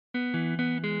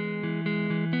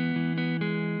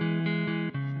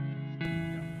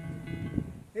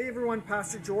everyone,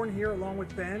 Pastor Jordan here along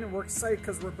with Ben, and we're excited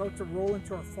because we're about to roll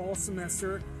into our fall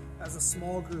semester as a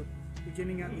small group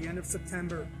beginning at the end of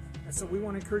September. And so we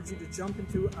want to encourage you to jump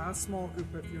into a small group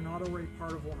if you're not already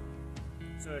part of one.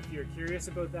 So if you're curious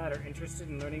about that or interested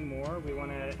in learning more, we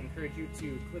want to encourage you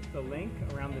to click the link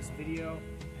around this video,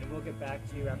 and we'll get back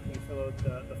to you after you fill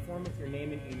out the form with your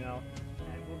name and email,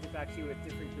 and we'll get back to you with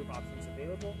different group options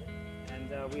available,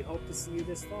 and we hope to see you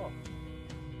this fall.